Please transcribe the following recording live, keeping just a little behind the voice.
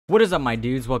What is up, my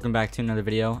dudes? Welcome back to another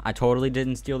video. I totally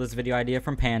didn't steal this video idea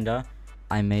from Panda.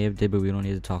 I may have did, but we don't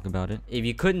need to talk about it. If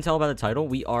you couldn't tell by the title,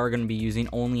 we are going to be using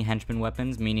only henchman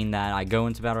weapons, meaning that I go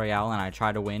into Battle Royale and I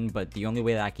try to win, but the only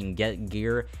way that I can get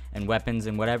gear and weapons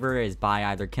and whatever is by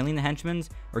either killing the henchmen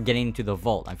or getting into the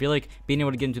vault. I feel like being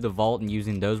able to get into the vault and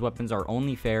using those weapons are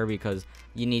only fair because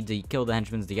you need to kill the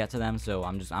henchmen to get to them, so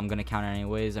I'm going to count it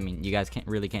anyways. I mean, you guys can't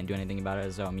do anything about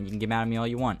it, so I mean, you can get mad at me all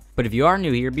you want. But if you are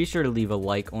new here, be sure to leave a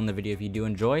like on the video if you do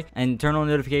enjoy, and turn on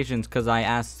notifications because I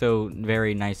asked so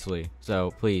very nicely. So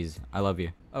please, I love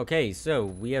you. Okay, so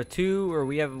we have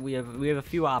a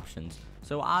few options.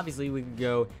 So obviously we could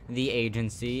go the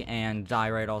agency and die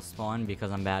right off spawn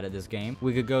because I'm bad at this game.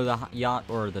 We could go the yacht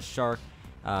or the shark,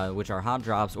 which are hot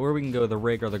drops, or we can go the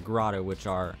rig or the grotto, which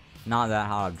are not that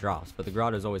hot of drops, but the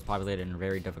grotto is always populated and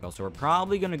very difficult. So we're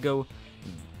probably gonna go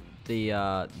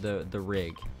the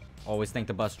rig. Always thank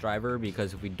the bus driver,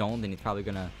 because if we don't, then he's probably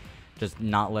gonna just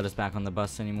not let us back on the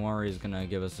bus anymore. He's gonna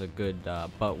give us a good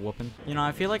butt whooping. You know,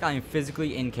 I feel like I'm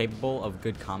physically incapable of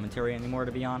good commentary anymore,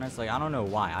 to be honest. Like, I don't know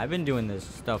why. I've been doing this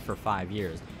stuff for 5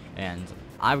 years and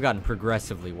I've gotten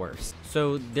progressively worse.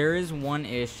 So there is one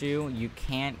issue: you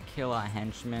can't kill a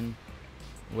henchman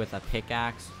with a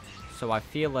pickaxe. So I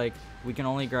feel like we can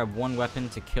only grab one weapon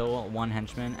to kill one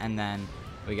henchman, and then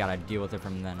we gotta deal with it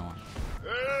from then on.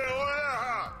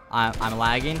 I'm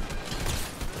lagging.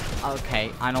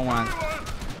 Okay, I don't want to.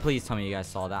 Please tell me you guys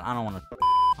saw that. I don't want to.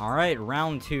 All right,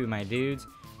 round 2, my dudes.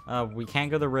 We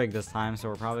can't go the rig this time, so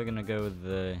we're probably gonna go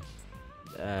the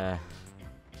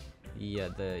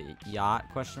yacht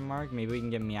question mark. Maybe we can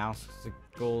get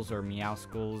meowscles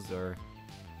or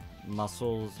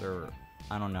muscles, or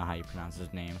I don't know how you pronounce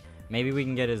his name. Maybe we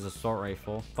can get his assault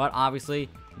rifle. But obviously,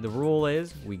 the rule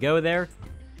is we go there.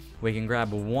 We can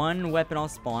grab one weapon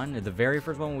off spawn. The very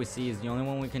first one we see is the only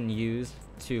one we can use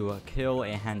to kill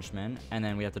a henchman, and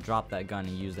then we have to drop that gun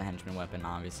and use the henchman weapon,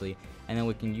 obviously, and then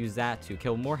we can use that to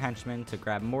kill more henchmen, to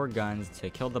grab more guns, to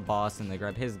kill the boss and then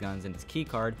grab his guns and his key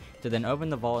card, to then open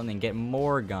the vault and then get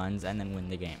more guns and then win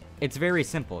the game. It's very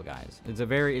simple, guys. It's a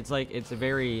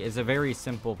very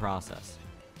simple process.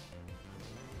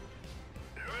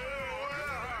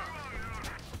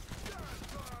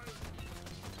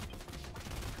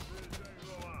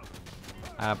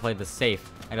 I gotta play the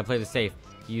safe. I gotta play the safe.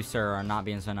 You, sir, are not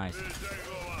being so nice.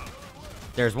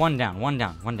 There's one down.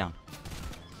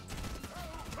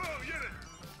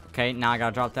 Okay, now I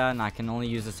gotta drop that, and I can only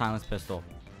use the silenced pistol.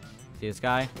 See this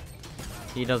guy?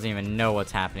 He doesn't even know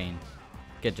what's happening.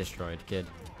 Get destroyed, kid.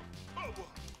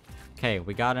 Okay,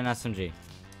 we got an SMG.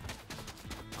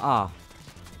 Ah.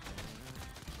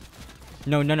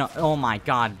 No. Oh my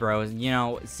god, bro. You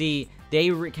know, see,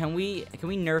 can we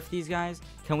nerf these guys?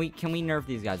 Can we nerf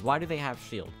these guys? Why do they have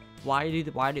shield? Why do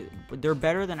they're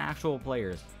better than actual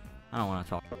players? I don't want to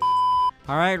talk.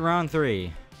 All right, round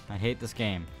 3. I hate this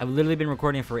game. I've literally been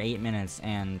recording for 8 minutes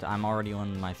and I'm already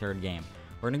on my 3rd game.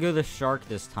 We're gonna go the shark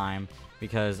this time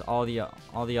because all the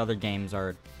other games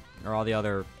all the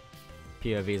other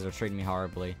POVs are treating me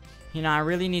horribly. You know, I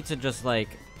really need to just get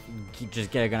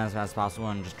a gun as fast as possible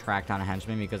and just track down a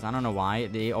henchman, because I don't know why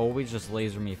they always just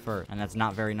laser me first, and that's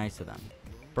not very nice of them.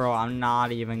 Bro, I'm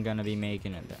not even gonna be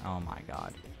making it there. Oh my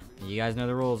god. You guys know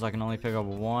the rules. I can only pick up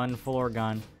one floor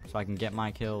gun so I can get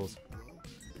my kills.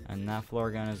 And that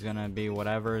floor gun is gonna be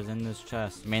whatever is in this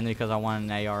chest. Mainly because I want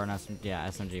an AR and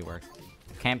SMG works.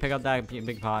 Can't pick up that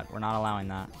big pot. We're not allowing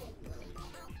that.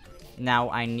 Now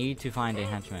I need to find a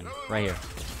henchman. Right here.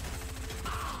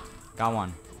 Got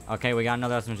one. Okay, we got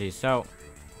another SMG. So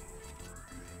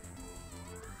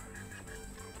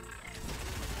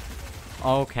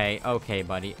okay,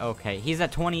 buddy. Okay, he's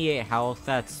at 28 health.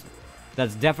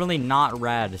 That's definitely not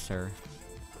rad, sir.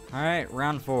 All right,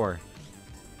 round 4.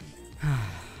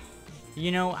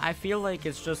 You know, I feel like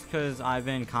it's just because I've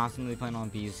been constantly playing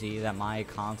on PC that my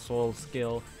console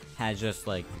skill has just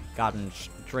gotten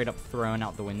straight up thrown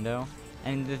out the window.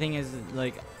 And the thing is,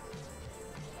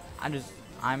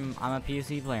 I'm a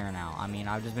PC player now. I mean,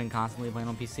 I've just been constantly playing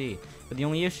on PC. But the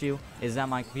only issue is that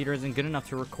my computer isn't good enough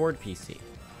to record PC.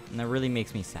 And that really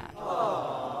makes me sad.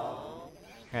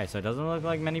 Okay, so it doesn't look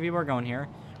like many people are going here,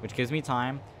 which gives me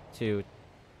time to...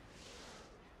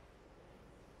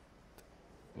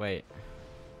 Wait.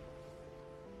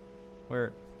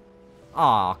 Where?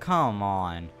 Aw, come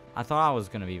on. I thought I was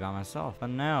gonna be by myself, but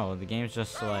no. The game's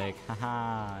just like,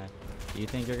 haha. You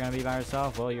think you're gonna be by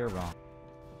yourself? Well, you're wrong.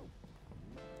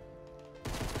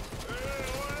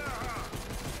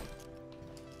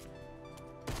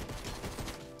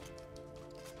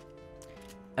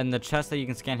 And the chest that you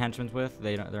can scan henchmen with,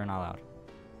 they're not allowed.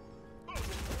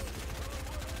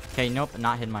 Okay, nope,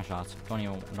 not hitting my shots.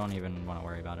 Don't even want to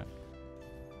worry about it.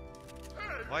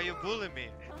 Why you bullying me?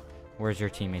 Where's your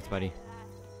teammates, buddy?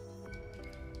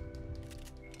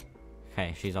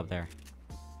 Okay, she's up there.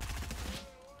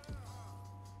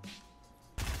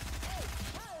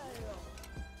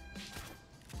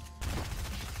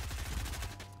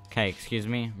 Okay, excuse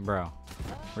me, bro.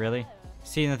 Really?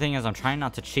 See, the thing is, I'm trying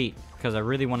not to cheat because I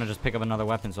really want to just pick up another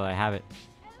weapon so I have it.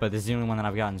 But this is the only one that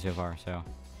I've gotten so far, so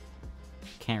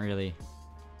can't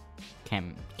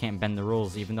bend the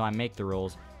rules, even though I make the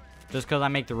rules. Just because I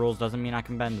make the rules doesn't mean I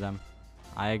can bend them.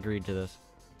 I agreed to this.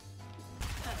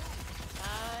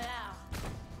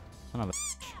 Son of a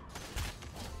bitch.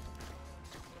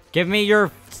 Give me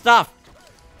your stuff.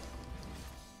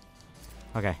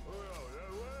 Okay.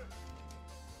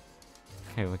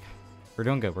 Okay, look. We're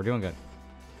doing good. We're doing good.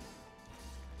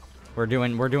 We're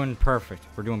doing perfect.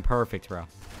 We're doing perfect, bro.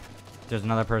 There's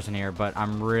another person here, but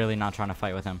I'm really not trying to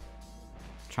fight with him.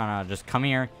 I'm trying to just come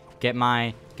here, get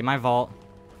my vault,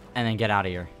 and then get out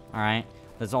of here. All right?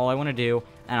 That's all I want to do,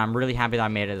 and I'm really happy that I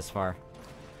made it this far.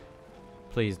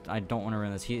 Please, I don't want to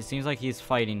ruin this. It seems like he's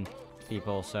fighting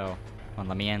people, so come on,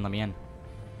 let me in, let me in.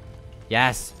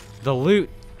 Yes, the loot,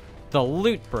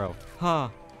 bro. Huh.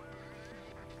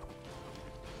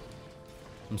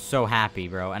 I'm so happy,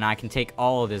 bro, and I can take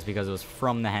all of this because it was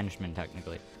from the henchmen,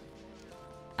 technically.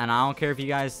 And I don't care if you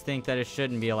guys think that it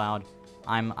shouldn't be allowed.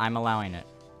 I'm allowing it.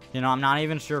 You know, I'm not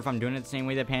even sure if I'm doing it the same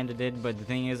way that Panda did, but the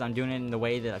thing is, I'm doing it in the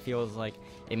way that I feel like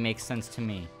it makes sense to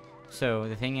me. So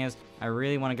the thing is, I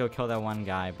really want to go kill that one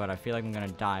guy, but I feel like I'm gonna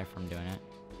die from doing it.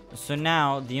 So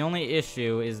now the only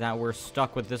issue is that we're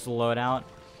stuck with this loadout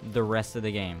the rest of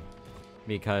the game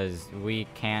because we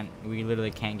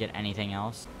literally can't get anything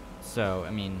else. So,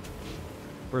 I mean,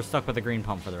 we're stuck with the green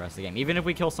pump for the rest of the game. Even if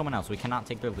we kill someone else, we cannot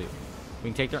take their loot. We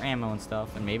can take their ammo and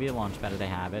stuff, and maybe a launch pad if they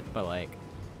have it, but, like,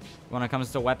 when it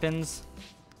comes to weapons,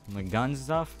 like guns and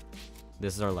stuff,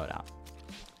 this is our loadout.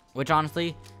 Which,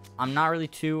 honestly, I'm not really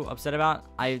too upset about.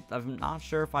 I'm not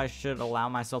sure if I should allow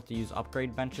myself to use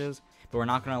upgrade benches, but we're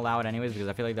not going to allow it anyways because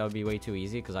I feel like that would be way too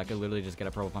easy because I could literally just get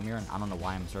a purple pump here, and I don't know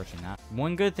why I'm searching that.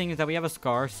 One good thing is that we have a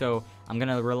scar, so I'm going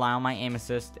to rely on my aim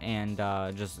assist and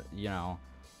just, you know,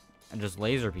 and just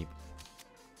laser people.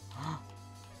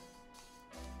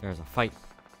 There's a fight.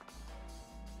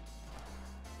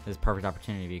 This is perfect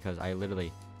opportunity because I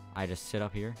just sit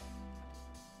up here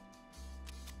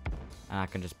and I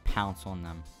can just pounce on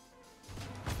them.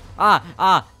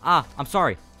 I'm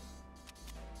sorry.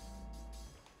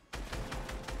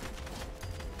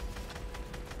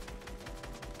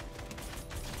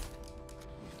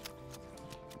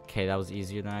 Okay, that was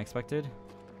easier than I expected.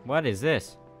 What is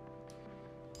this?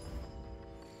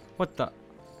 What the?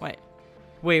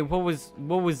 Wait, what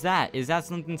was that? Is that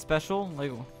something special?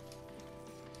 Like,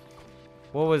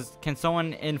 what was, can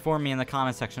someone inform me in the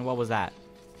comment section, what was that?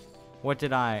 What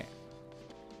did I?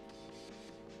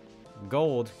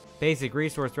 Gold, basic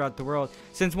resource throughout the world.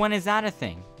 Since when is that a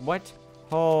thing? What?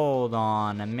 Hold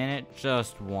on a minute,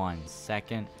 just 1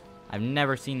 second. I've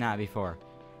never seen that before.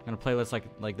 I'm gonna play this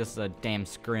like this is a damn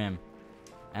scrim,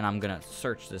 and I'm gonna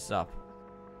search this up.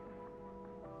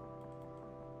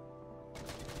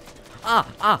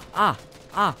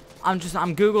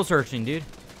 I'm Google searching, dude.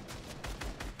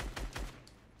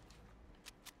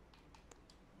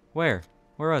 Where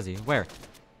was he? Where?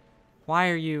 Why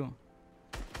are you?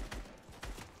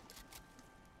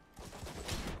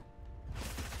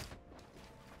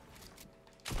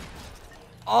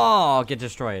 Oh, get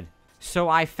destroyed. So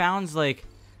I found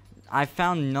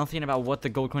nothing about what the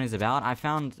gold coin is about. I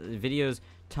found videos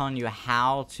telling you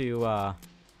how to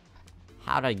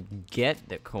get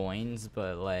the coins,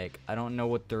 but like I don't know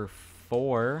what they're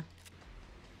for.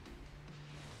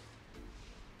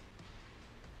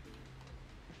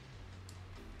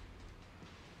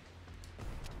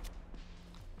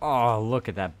 Oh, look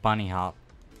at that bunny hop.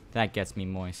 That gets me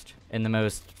moist. In the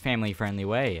most family-friendly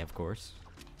way, of course.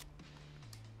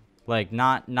 Like,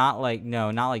 not like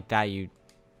that, you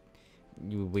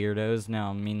weirdos. No,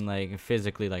 I mean, like,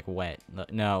 physically, like, wet.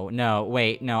 No,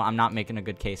 wait, no, I'm not making a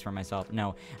good case for myself.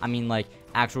 No, I mean, like,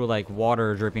 actual, like,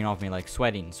 water dripping off me, like,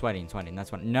 sweating.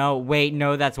 That's what, no, wait,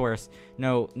 no, that's worse.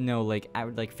 No, like, I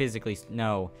would, like, physically,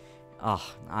 no. Ugh,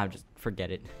 I just,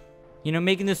 forget it. You know,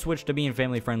 making the switch to being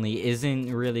family friendly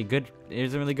isn't really good. It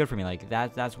isn't really good for me. Like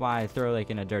that's why I throw like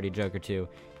in a dirty joke or two,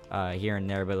 here and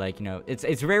there. But like, you know,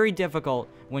 it's very difficult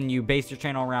when you base your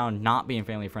channel around not being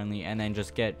family friendly and then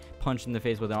just get punched in the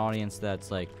face with an audience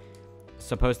that's like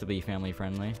supposed to be family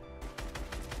friendly. Is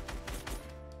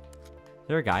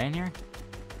there a guy in here?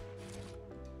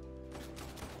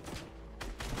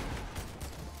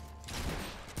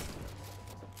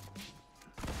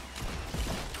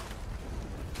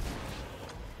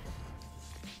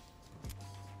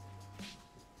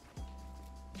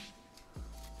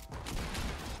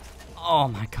 Oh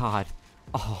my god.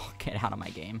 Oh, get out of my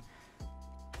game.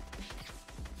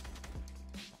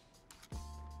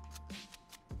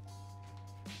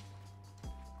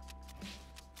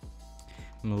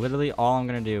 Literally all I'm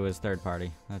gonna do is third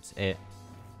party. That's it.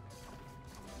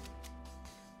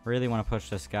 Really want to push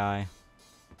this guy.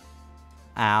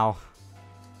 Ow.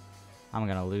 I'm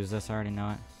gonna lose this, I already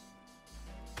know it.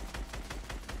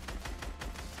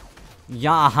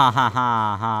 Yeah, ha ha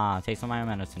ha ha. Take some of my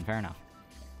medicine, fair enough.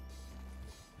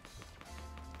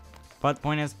 But the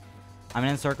point is, I'm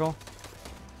in a circle.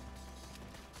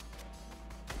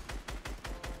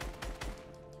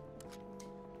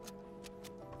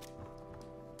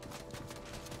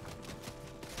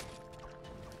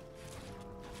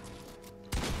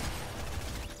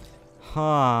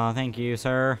 Ah, thank you,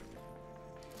 sir.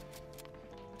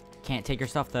 Can't take your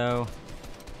stuff, though.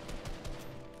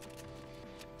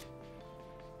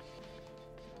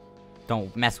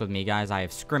 Don't mess with me, guys. I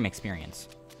have scrim experience.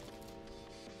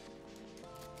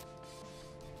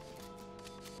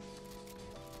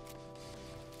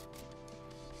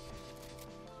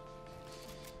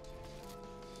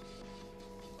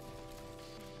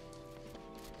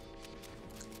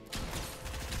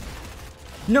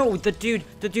 No, the dude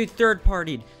third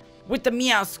partied with the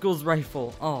Meow Schools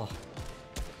rifle. Oh.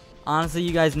 Honestly,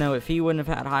 you guys know if he wouldn't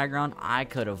have had high ground, I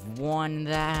could have won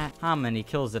that. How many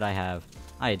kills did I have?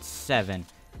 I had 7.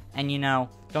 And you know,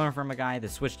 coming from a guy that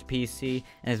switched to PC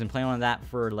and has been playing on that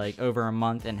for like over a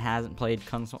month and hasn't played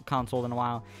console in a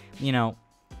while, you know,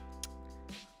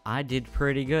 I did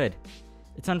pretty good.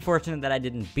 It's unfortunate that I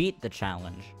didn't beat the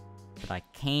challenge, but I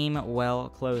came well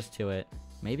close to it.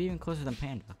 Maybe even closer than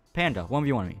Panda. Panda,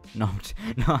 1v1 me. No,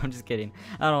 I'm just kidding.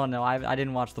 I don't know. I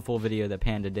didn't watch the full video that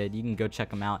Panda did. You can go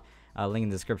check him out. Link in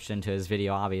the description to his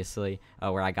video, obviously,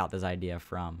 where I got this idea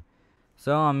from.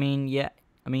 So, I mean,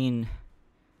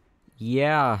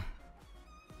 yeah.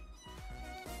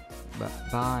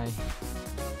 Bye.